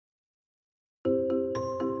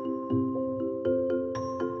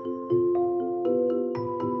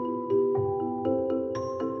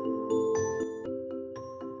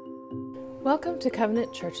Welcome to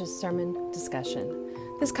Covenant Church's sermon discussion.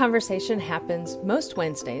 This conversation happens most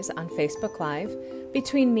Wednesdays on Facebook Live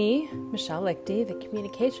between me, Michelle Lichty, the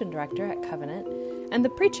communication director at Covenant, and the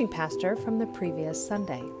preaching pastor from the previous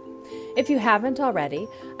Sunday. If you haven't already,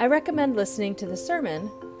 I recommend listening to the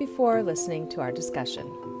sermon before listening to our discussion.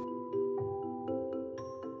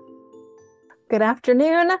 Good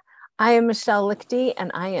afternoon. I am Michelle Lichty,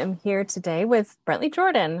 and I am here today with Brentley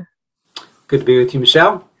Jordan. Good to be with you,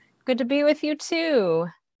 Michelle. Good to be with you too.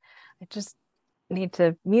 I just need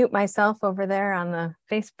to mute myself over there on the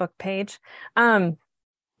Facebook page.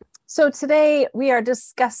 So today we are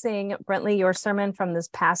discussing, Brentley, your sermon from this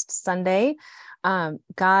past Sunday,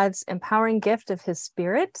 God's empowering gift of his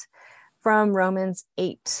Spirit from Romans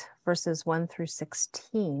 8, verses 1 through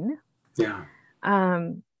 16. Yeah.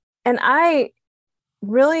 And I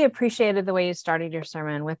really appreciated the way you started your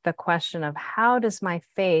sermon with the question of how does my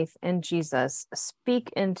faith in Jesus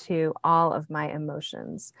speak into all of my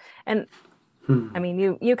emotions? And I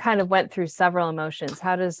mean, you kind of went through several emotions.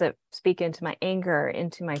 How does it speak into my anger,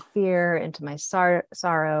 into my fear, into my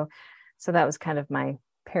sorrow? So that was kind of my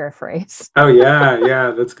paraphrase. Oh,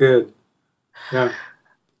 yeah, that's good. Yeah.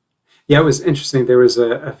 Yeah, it was interesting. There was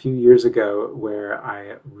a few years ago where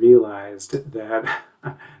I realized that,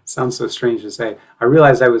 sounds so strange to say, I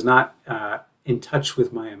realized I was not in touch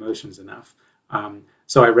with my emotions enough.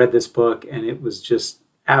 So I read this book, and it was just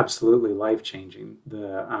absolutely life-changing,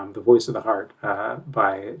 The Voice of the Heart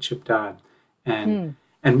by Chip Dodd. And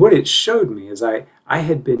what it showed me is I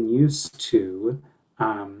had been used to,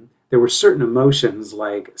 there were certain emotions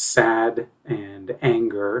like sadness and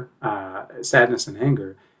anger,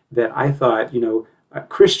 that I thought,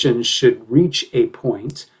 Christians should reach a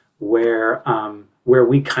point where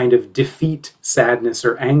we kind of defeat sadness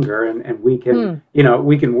or anger, and we can,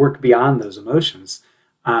 we can work beyond those emotions.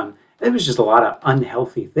 There was just a lot of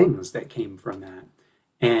unhealthy things that came from that.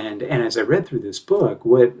 And as I read through this book,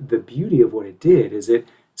 what the beauty of what it did is it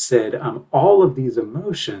said all of these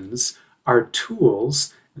emotions are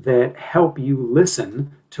tools that help you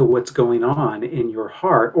listen to what's going on in your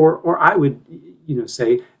heart, or I would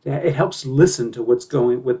say that it helps listen to what's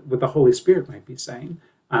going what the Holy Spirit might be saying.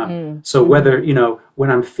 So whether when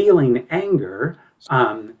I'm feeling anger,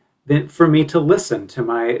 then for me to listen to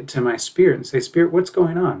my spirit and say, Spirit, what's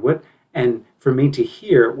going on? And for me to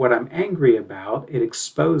hear what I'm angry about, it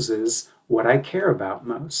exposes what I care about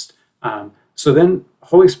most. So then,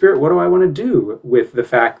 Holy Spirit, what do I want to do with the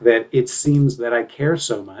fact that it seems that I care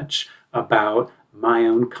so much about my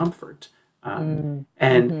own comfort? And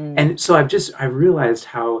so I realized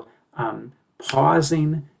how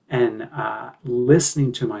pausing and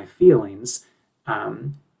listening to my feelings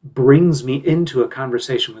brings me into a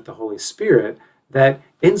conversation with the Holy Spirit that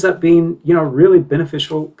ends up being, really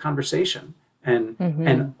beneficial conversation.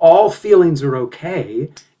 And all feelings are okay.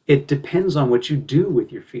 It depends on what you do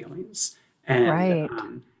with your feelings.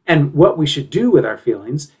 And what we should do with our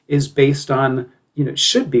feelings is based on,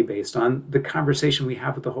 should be based on the conversation we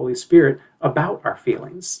have with the Holy Spirit about our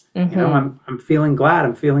feelings. I'm feeling glad,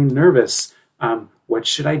 I'm feeling nervous. What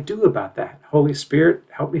should I do about that? Holy Spirit,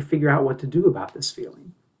 help me figure out what to do about this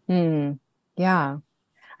feeling. Yeah,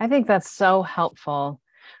 I think that's so helpful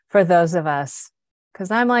for those of us, because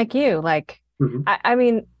I'm like you, I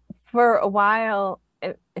mean, for a while,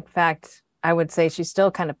 in fact, I would say she still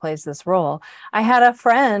kind of plays this role. I had a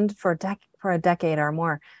friend for a decade or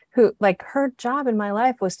more who, her job in my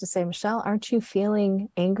life was to say, Michelle, aren't you feeling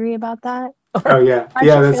angry about that? Or, oh, yeah. Aren't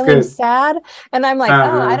yeah, you that's feeling good. sad? And I'm like,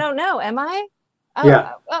 oh, I don't know. Am I? Oh,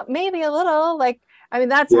 Yeah. well, maybe a little.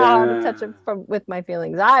 That's how in touch with my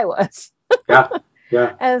feelings I was.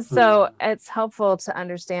 Yeah. And so it's helpful to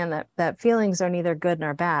understand that feelings are neither good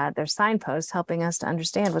nor bad. They're signposts helping us to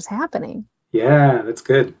understand what's happening. Yeah, that's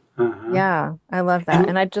good. Yeah, I love that.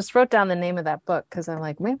 And I just wrote down the name of that book because I'm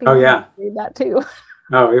like, maybe I'll read that too.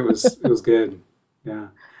 Oh, it was good. Yeah.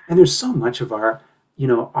 And there's so much of our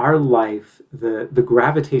life, the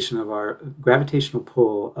gravitational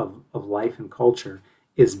pull of life and culture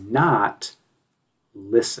is not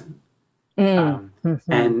listen. And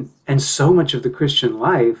so much of the Christian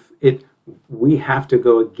life, we have to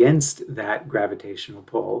go against that gravitational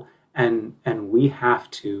pull, and we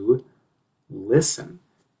have to listen.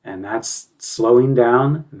 And that's slowing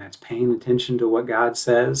down, and that's paying attention to what God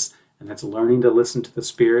says, and that's learning to listen to the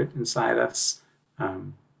Spirit inside us.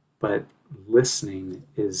 But listening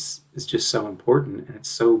is just so important, and it's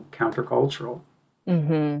so countercultural.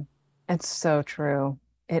 It's so true.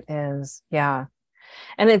 It is. Yeah.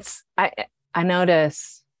 And I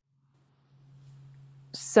notice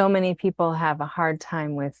so many people have a hard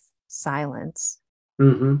time with silence.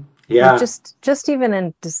 like Yeah. just even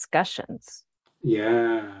in discussions.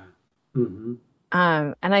 Yeah. Hmm.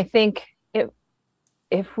 And I think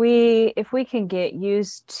if we can get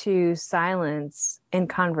used to silence in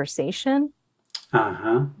conversation,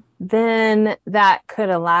 Uh-huh. then that could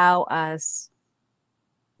allow us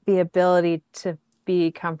the ability to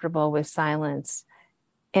be comfortable with silence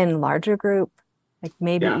in larger group, like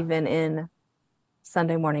maybe Yeah. even in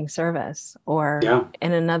Sunday morning service or Yeah.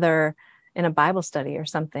 in a Bible study or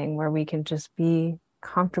something where we can just be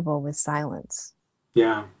comfortable with silence.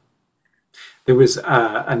 Yeah. There was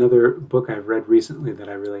another book I read recently that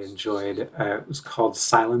I really enjoyed. It was called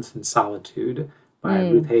Silence and Solitude by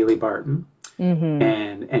Ruth Mm. Haley Barton. Mm-hmm.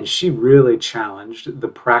 And she really challenged the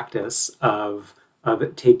practice of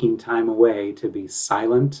taking time away to be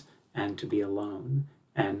silent and to be alone.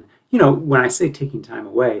 And when I say taking time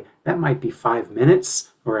away, that might be 5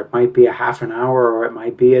 minutes, or it might be a half an hour, or it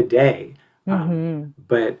might be a day. Um,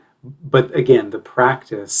 Mm-hmm. but again, the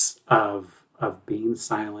practice of being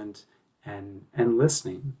silent and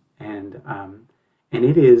listening, and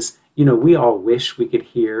it is, we all wish we could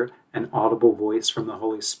hear an audible voice from the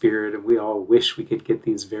Holy Spirit, and we all wish we could get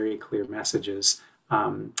these very clear messages,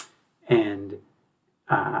 um, and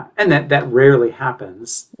and that rarely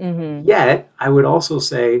happens. Mm-hmm. Yet, I would also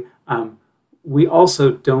say we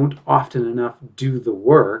also don't often enough do the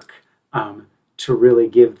work to really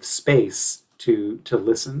give space to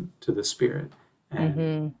listen to the Spirit, and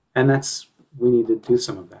Mm-hmm. that's we need to do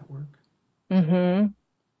some of that work. Mm-hmm.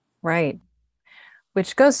 Right.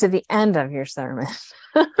 Which goes to the end of your sermon.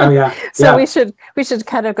 Oh yeah, So yeah. we should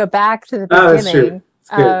kind of go back to the Oh, that's true. beginning It's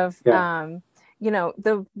good. of Yeah.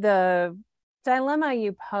 the dilemma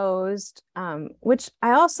you posed, which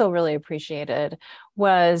I also really appreciated,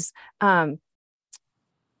 was I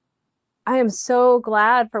am so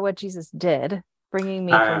glad for what Jesus did, bringing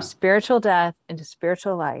me from Uh, spiritual death into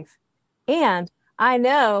spiritual life. And I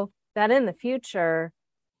know that in the future,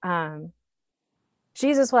 um,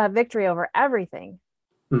 Jesus will have victory over everything.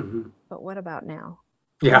 mhm. But what about now?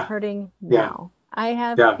 I'm Yeah. hurting Yeah. now. I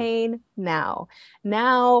have Yeah. pain now.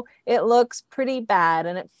 Now it looks pretty bad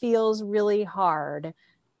and it feels really hard.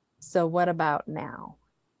 So what about now?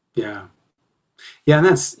 Yeah. Yeah. And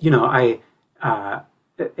that's, uh,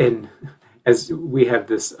 and as we have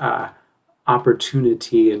this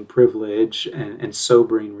opportunity and privilege and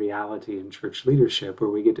sobering reality in church leadership, where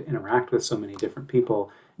we get to interact with so many different people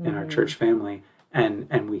in our Mm-hmm. church family,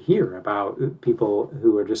 and we hear about people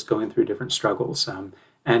who are just going through different struggles,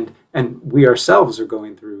 and we ourselves are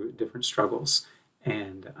going through different struggles,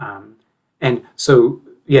 and so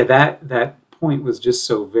yeah, that point was just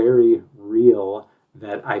so very real,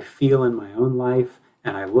 that I feel in my own life,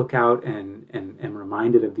 and I look out and am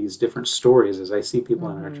reminded of these different stories as I see people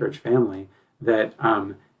in our Mm-hmm. church family, that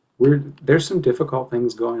there's some difficult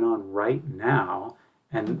things going on right now,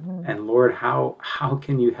 Mm-hmm. and Lord, how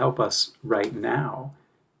can you help us right now?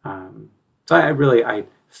 So I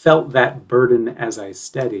felt that burden as I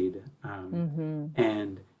studied, Mm-hmm.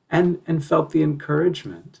 and felt the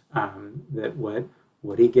encouragement, that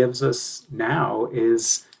what He gives us now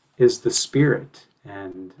is the Spirit,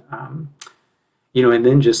 and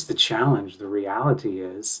then just the challenge. The reality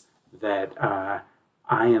is that I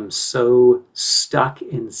am so stuck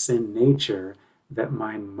in sin nature that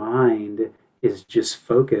my mind is just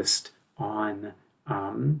focused on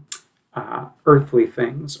um, earthly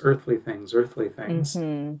things,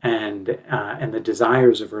 Mm-hmm. and the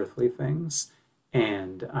desires of earthly things,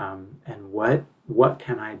 and what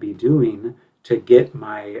can I be doing to get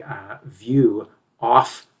my view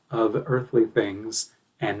off of earthly things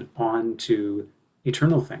and onto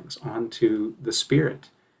eternal things, onto the Spirit.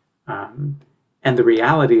 Um, and the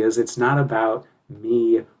reality is, it's not about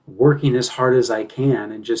me working as hard as I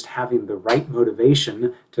can and just having the right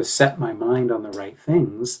motivation to set my mind on the right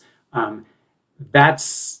things.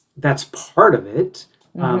 That's part of it,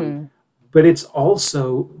 Mm-hmm. but it's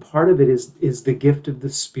also part of it is the gift of the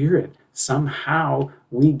Spirit. Somehow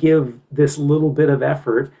we give this little bit of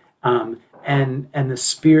effort, and the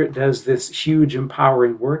Spirit does this huge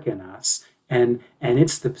empowering work in us, and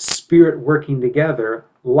it's the Spirit working together,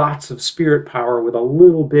 lots of Spirit power with a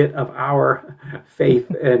little bit of our faith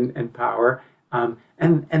and power,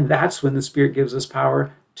 and that's when the Spirit gives us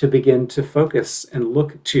power to begin to focus and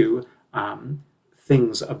look to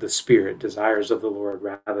things of the Spirit, desires of the Lord,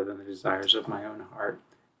 rather than the desires of my own heart.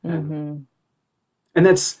 And Mm-hmm. and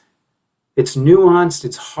it's nuanced,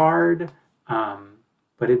 it's hard, um,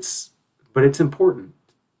 but it's important.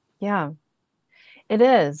 Yeah, it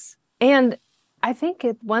is. And I think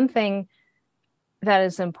one thing that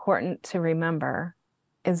is important to remember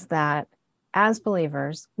is that as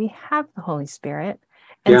believers, we have the Holy Spirit,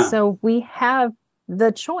 And Yeah. so we have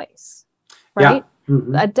the choice, right? Yeah.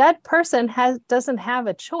 Mm-hmm. A dead person doesn't have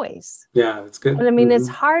a choice. Yeah, that's good. And I mean, Mm-hmm.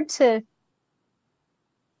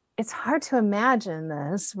 it's hard to imagine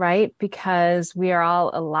this, right? Because we are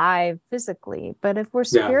all alive physically, but if we're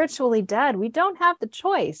Yeah. spiritually dead, we don't have the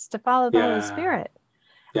choice to follow the Holy Spirit.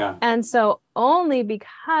 Yeah. And so only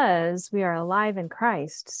because we are alive in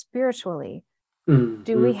Christ spiritually Mm-hmm.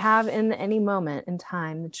 do we have in any moment in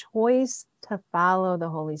time the choice to follow the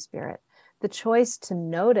Holy Spirit, the choice to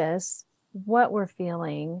notice what we're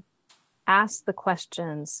feeling, ask the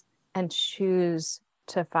questions, and choose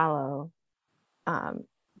to follow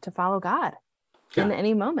God in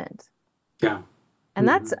any moment. Yeah. And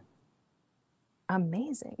that's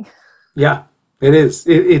amazing. Yeah, it is.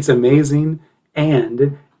 It's amazing,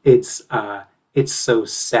 and it's so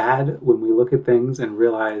sad when we look at things and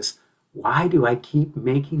realize, why do I keep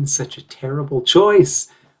making such a terrible choice?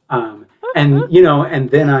 And and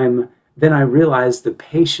then I realize the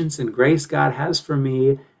patience and grace God has for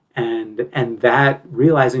me, and that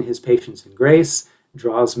realizing His patience and grace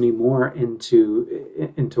draws me more into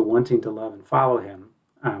wanting to love and follow Him.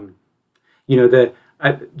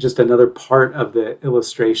 Just another part of the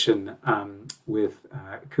illustration with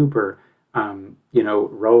Cooper,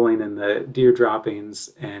 rolling in the deer droppings,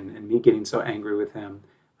 and me getting so angry with him.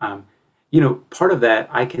 Part of that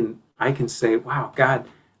I can say, wow, God,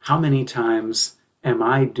 how many times am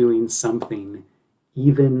I doing something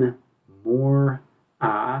even more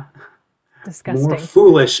Disgusting.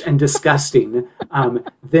 foolish and disgusting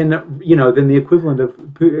than the equivalent of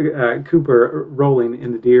Cooper rolling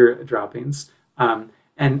in the deer droppings.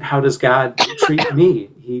 And how does God treat me?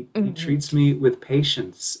 He treats me with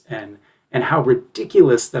patience, and how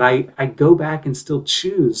ridiculous that I go back and still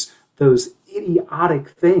choose those idiotic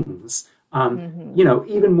things.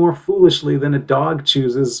 Even more foolishly than a dog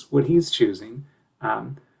chooses what he's choosing.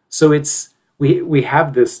 So we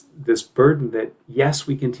have this burden that, yes,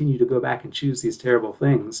 we continue to go back and choose these terrible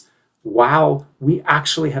things, while we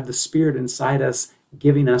actually have the Spirit inside us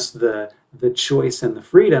giving us the choice and the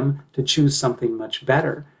freedom to choose something much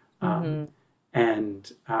better. And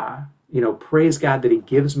praise God that He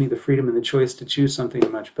gives me the freedom and the choice to choose something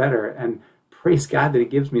much better, and praise God that He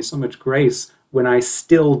gives me so much grace when I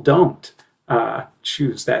still don't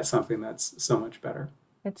choose that something that's so much better.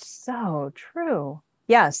 It's so true.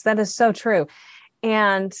 Yes, that is so true.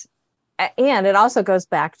 And it also goes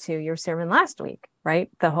back to your sermon last week, right?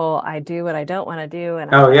 The whole I do what I don't want to do,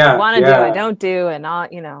 and I want to do, I don't do, and all,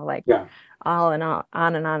 all and on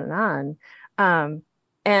and on and on.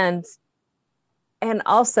 And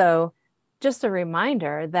also just a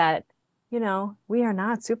reminder that, we are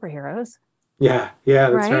not superheroes. Yeah,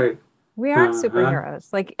 that's right. We aren't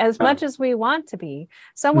superheroes, like as much as we want to be.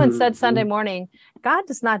 Someone said Sunday morning, God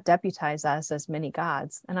does not deputize us as many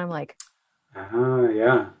gods. And I'm like,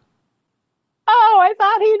 yeah. Oh, I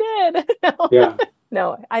thought He did. No. Yeah.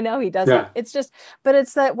 No, I know He doesn't. Yeah. It's just, but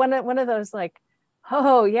it's that one of those like,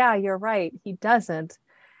 oh yeah, you're right. He doesn't.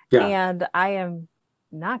 Yeah. And I am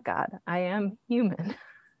not God. I am human.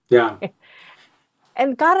 Yeah.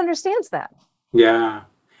 And God understands that. Yeah.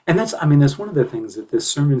 And that's one of the things that this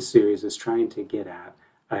sermon series is trying to get at,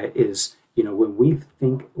 is, when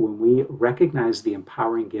we recognize the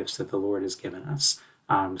empowering gifts that the Lord has given us.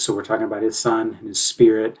 So we're talking about His Son and His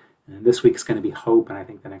Spirit, and this week's going to be hope, and I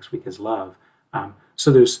think the next week is love.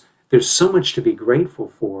 So there's so much to be grateful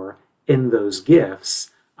for in those gifts.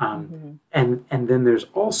 And then there's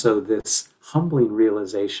also this humbling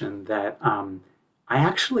realization that I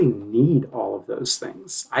actually need all of those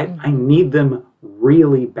things. I need them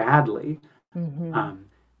really badly.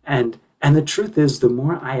 And the truth is, the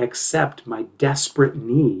more I accept my desperate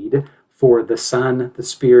need for the Son, the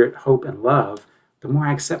Spirit, hope, and love, the more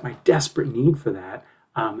I accept my desperate need for that,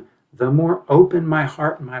 the more open my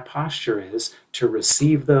heart and my posture is to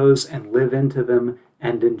receive those and live into them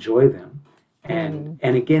and enjoy them. And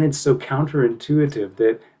again, it's so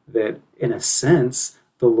counterintuitive that in a sense,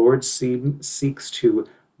 the Lord seeks to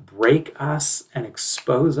break us and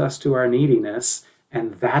expose us to our neediness,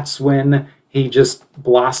 and that's when He just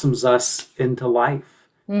blossoms us into life.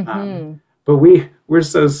 But we're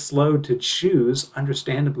so slow to choose,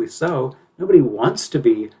 understandably so. Nobody wants to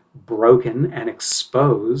be broken and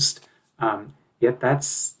exposed, yet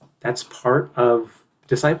that's part of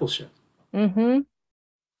discipleship. It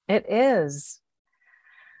is.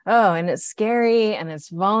 Oh, and it's scary, and it's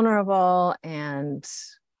vulnerable, and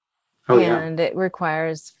it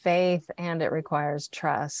requires faith, and it requires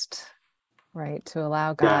trust, right? To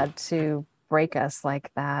allow God to break us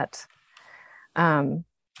like that. I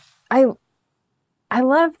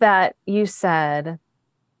love that you said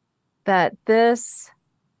that this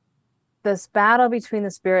this battle between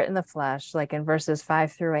the spirit and the flesh, like in verses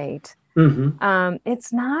 5-8,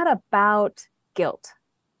 it's not about guilt.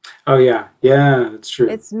 Oh yeah. Yeah, that's true.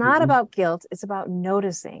 It's not about guilt. It's about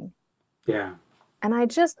noticing. Yeah. And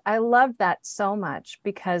I loved that so much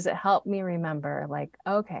because it helped me remember, like,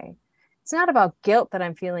 okay, it's not about guilt that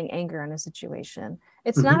I'm feeling anger in a situation.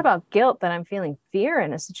 It's not about guilt that I'm feeling fear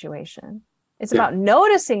in a situation. It's about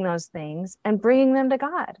noticing those things and bringing them to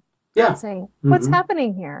God. Yeah. And saying, what's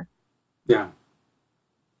happening here? Yeah.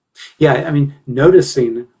 Yeah. I mean,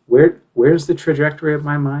 noticing where's the trajectory of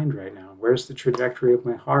my mind right now? Where's the trajectory of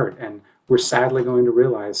my heart? And we're sadly going to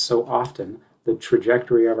realize so often the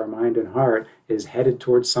trajectory of our mind and heart is headed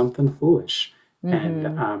towards something foolish.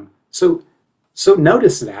 And so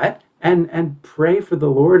notice that and pray for the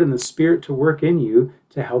Lord and the Spirit to work in you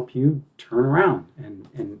to help you turn around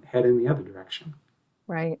and head in the other direction.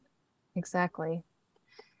 Right. Exactly.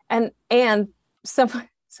 And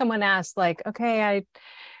someone asked, like, okay,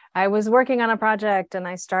 I was working on a project and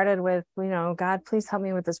I started with, God, please help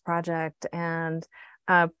me with this project. And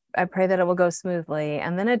I pray that it will go smoothly.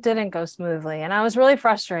 And then it didn't go smoothly. And I was really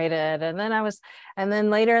frustrated. And then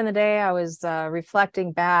later in the day, I was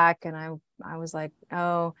reflecting back and I was like,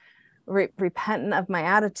 oh, repentant of my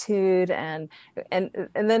attitude. And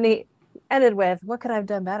then he ended with, what could I have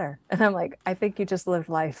done better? And I'm like, I think you just lived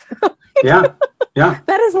life. Yeah. Yeah.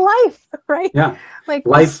 That is life, right? Yeah. Like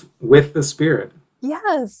life with the Spirit.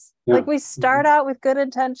 Yes. Yeah. Like we start out with good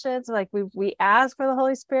intentions, like we ask for the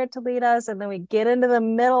Holy Spirit to lead us, and then we get into the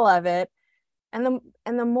middle of it. And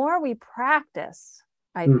the more we practice,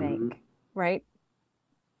 I think, right?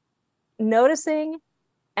 Noticing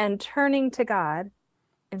and turning to God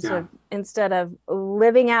instead of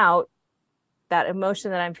living out that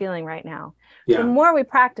emotion that I'm feeling right now. Yeah. The more we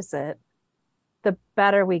practice it, the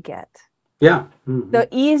better we get. Yeah. The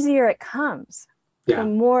easier it comes. Yeah. The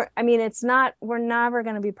more, we're never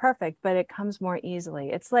going to be perfect, but it comes more easily.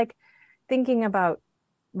 It's like thinking about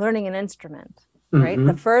learning an instrument, right?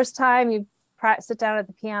 The first time you sit down at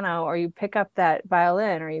the piano or you pick up that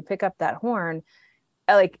violin or you pick up that horn,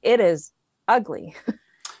 like it is ugly.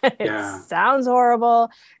 It sounds horrible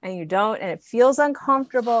and it feels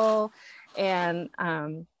uncomfortable and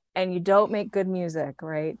you don't make good music,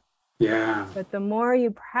 right? Yeah. But the more you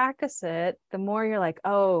practice it, the more you're like,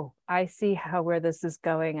 oh, I see where this is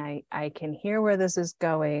going. I can hear where this is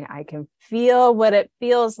going. I can feel what it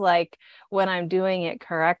feels like when I'm doing it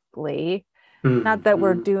correctly. Not that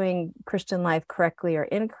we're doing Christian life correctly or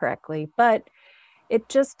incorrectly, but it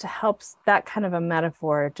just helps, that kind of a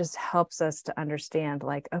metaphor. It just helps us to understand,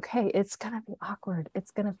 like, okay, it's going to be awkward. It's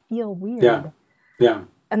going to feel weird. Yeah. Yeah.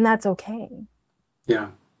 And that's okay. Yeah.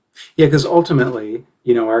 Yeah, because ultimately,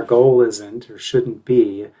 our goal isn't or shouldn't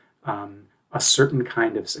be a certain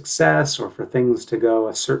kind of success or for things to go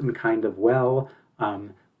a certain kind of well,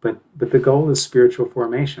 but the goal is spiritual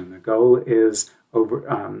formation. The goal is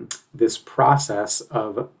over this process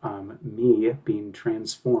of me being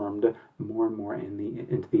transformed more and more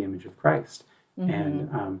into the image of Christ,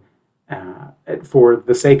 and for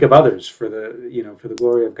the sake of others, for the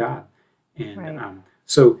glory of God, and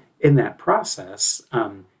so in that process.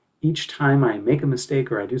 Each time I make a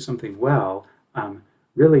mistake or I do something well,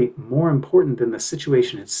 really more important than the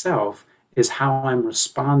situation itself is how I'm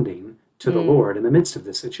responding to the Lord in the midst of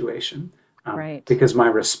the situation. Right. Because my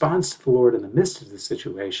response to the Lord in the midst of the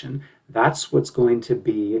situation, that's what's going to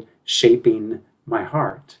be shaping my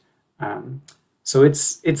heart. So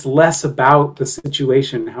it's less about the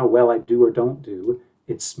situation, how well I do or don't do.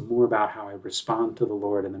 It's more about how I respond to the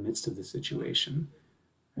Lord in the midst of the situation.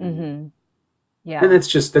 Yeah. And that's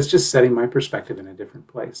just setting my perspective in a different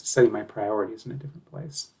place, setting my priorities in a different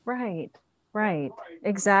place. Right.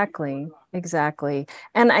 Exactly.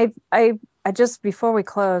 And I just, before we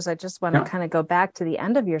close, I just want to kind of go back to the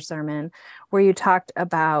end of your sermon where you talked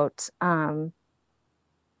about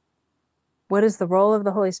what is the role of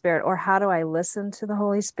the Holy Spirit, or how do I listen to the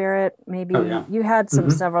Holy Spirit? Maybe you had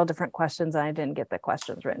several different questions, and I didn't get the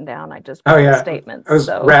questions written down. I just wrote statements. I was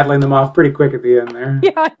rattling them off pretty quick at the end there.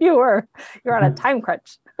 Yeah, you were. You're on a time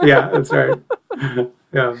crunch. Yeah, that's right.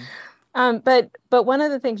 Yeah. But one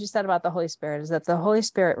of the things you said about the Holy Spirit is that the Holy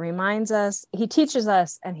Spirit reminds us, he teaches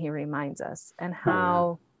us, and he reminds us. And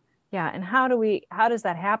how does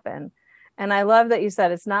that happen? And I love that you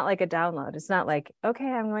said it's not like a download. It's not like, okay,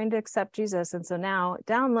 I'm going to accept Jesus. And so now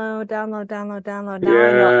download. Now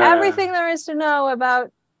I know everything there is to know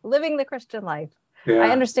about living the Christian life. I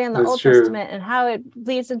Yeah, understand the that's Old true. Testament and how it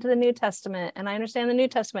leads into the New Testament. And I understand the New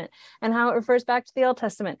Testament and how it refers back to the Old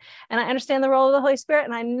Testament. And I understand the role of the Holy Spirit.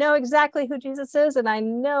 And I know exactly who Jesus is. And I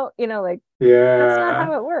know, like, that's not Yeah.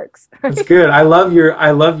 how it works. That's Right? good. I love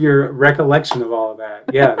your recollection of all of that.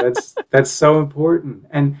 Yeah, that's so important.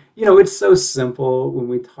 And it's so simple when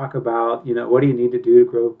we talk about, what do you need to do to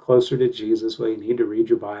grow closer to Jesus? Well, you need to read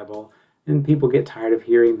your Bible. And people get tired of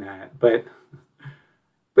hearing that. But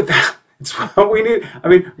it's what we need. I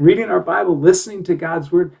mean, reading our Bible, listening to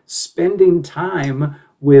God's word, spending time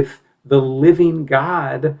with the living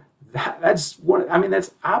God. That's one. I mean,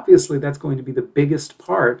 that's going to be the biggest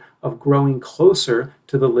part of growing closer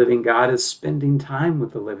to the living God is spending time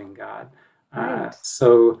with the living God. Right.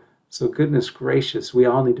 So goodness gracious, we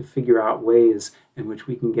all need to figure out ways in which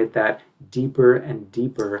we can get that deeper and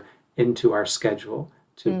deeper into our schedule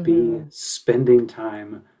to be spending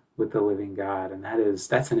time with the living God. And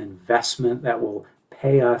that's an investment that will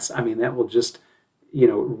pay us. I mean, that will just,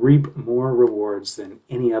 reap more rewards than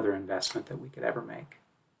any other investment that we could ever make.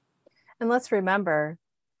 And let's remember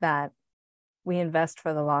that we invest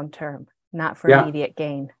for the long term, not for Yeah. immediate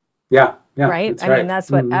gain. Yeah. Yeah. Right. That's right. Mean,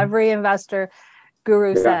 that's what every investor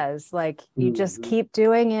guru says. Like, you just keep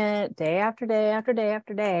doing it day after day after day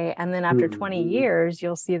after day. And then after 20 years,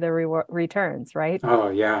 you'll see the returns. Right.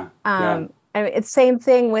 Oh, yeah. I mean, it's same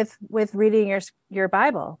thing with reading your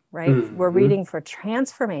Bible, right? We're reading for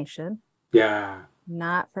transformation. Yeah.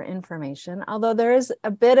 Not for information, although there is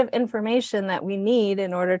a bit of information that we need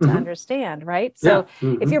in order to understand, right? So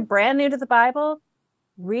if you're brand new to the Bible,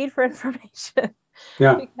 read for information.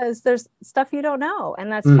 Yeah. Because there's stuff you don't know,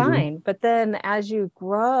 and that's fine. But then as you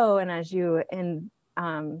grow and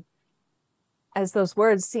as those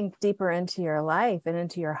words sink deeper into your life and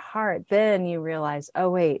into your heart, then you realize,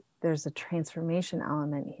 oh wait, there's a transformation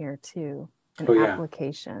element here too, an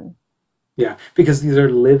application. Yeah, because these are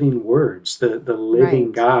living words. The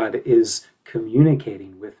living God is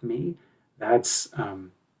communicating with me. That's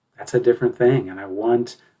a different thing, and I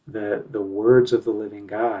want the words of the living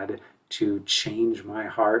God to change my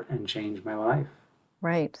heart and change my life.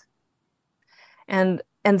 Right. And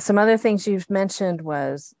some other things you've mentioned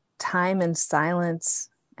was time in silence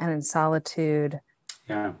and in solitude.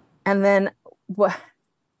 Yeah. And then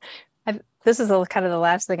this is kind of the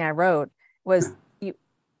last thing I wrote was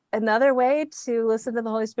another way to listen to the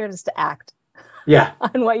Holy Spirit is to act. Yeah.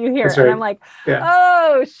 On what you hear. That's right. And I'm like,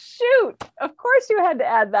 oh shoot, of course you had to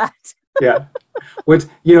add that. Yeah. Which,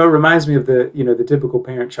 it reminds me of the typical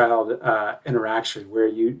parent-child interaction where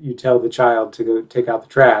you tell the child to go take out the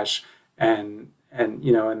trash and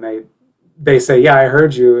they say, yeah, I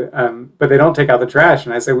heard you, but they don't take out the trash.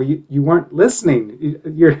 And I say, well, you weren't listening.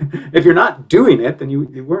 If you're not doing it, then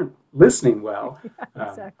you weren't listening well. Yeah,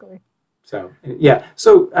 exactly. So, yeah.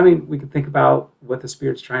 So, I mean, we can think about what the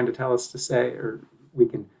Spirit's trying to tell us to say, or we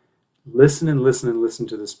can listen and listen and listen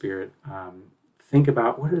to the Spirit. Think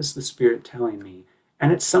about, what is the Spirit telling me?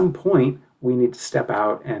 And at some point, we need to step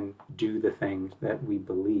out and do the thing that we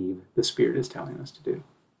believe the Spirit is telling us to do.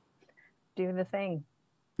 Do the thing.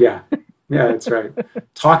 Yeah. Yeah, that's right.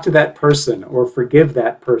 Talk to that person, or forgive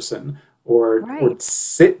that person, or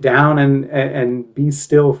sit down and be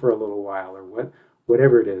still for a little while, or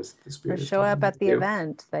whatever it is the Spirit or show up at the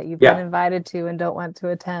event that you've been invited to and don't want to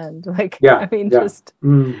attend. Like, just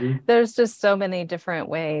there's just so many different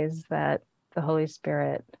ways that the Holy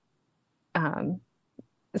Spirit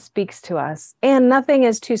speaks to us, and nothing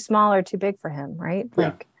is too small or too big for him, right?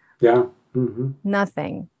 Like,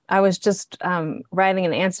 nothing. I was just writing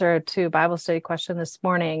an answer to a Bible study question this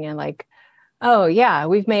morning, and like, oh yeah,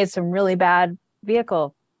 we've made some really bad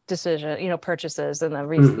vehicle purchases in the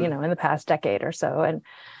in the past decade or so,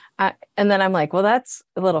 and then I'm like, well, that's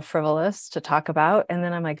a little frivolous to talk about. And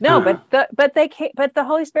then I'm like, no, but the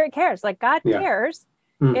Holy Spirit cares. Like, God cares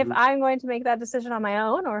if I'm going to make that decision on my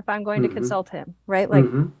own, or if I'm going to consult him, right? Like,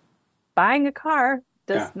 buying a car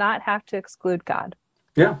does not have to exclude God.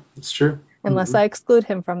 Yeah, it's true. Unless I exclude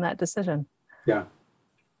him from that decision. Yeah.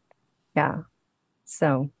 Yeah.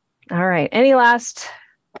 So, all right. Any last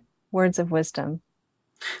words of wisdom?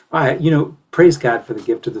 Praise God for the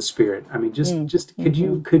gift of the Spirit. I mean, just could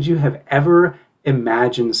you have ever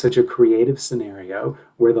imagined such a creative scenario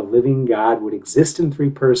where the living God would exist in three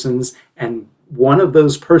persons, and one of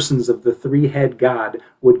those persons of the three-head God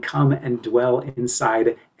would come and dwell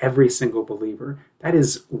inside every single believer? That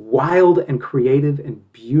is wild and creative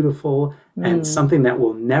and beautiful, and something that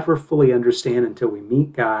we'll never fully understand until we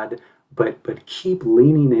meet God. But keep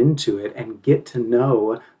leaning into it and get to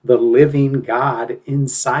know the living God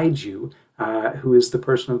inside you, who is the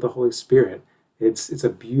person of the Holy Spirit. It's a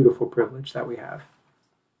beautiful privilege that we have.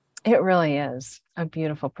 It really is a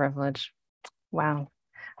beautiful privilege. Wow.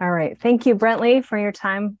 All right. Thank you, Brentley, for your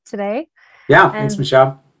time today. Yeah, thanks,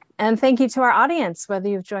 Michelle. And thank you to our audience, whether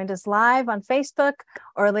you've joined us live on Facebook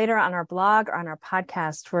or later on our blog or on our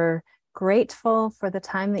podcast. We're grateful for the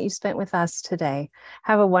time that you spent with us today.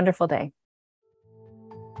 Have a wonderful day.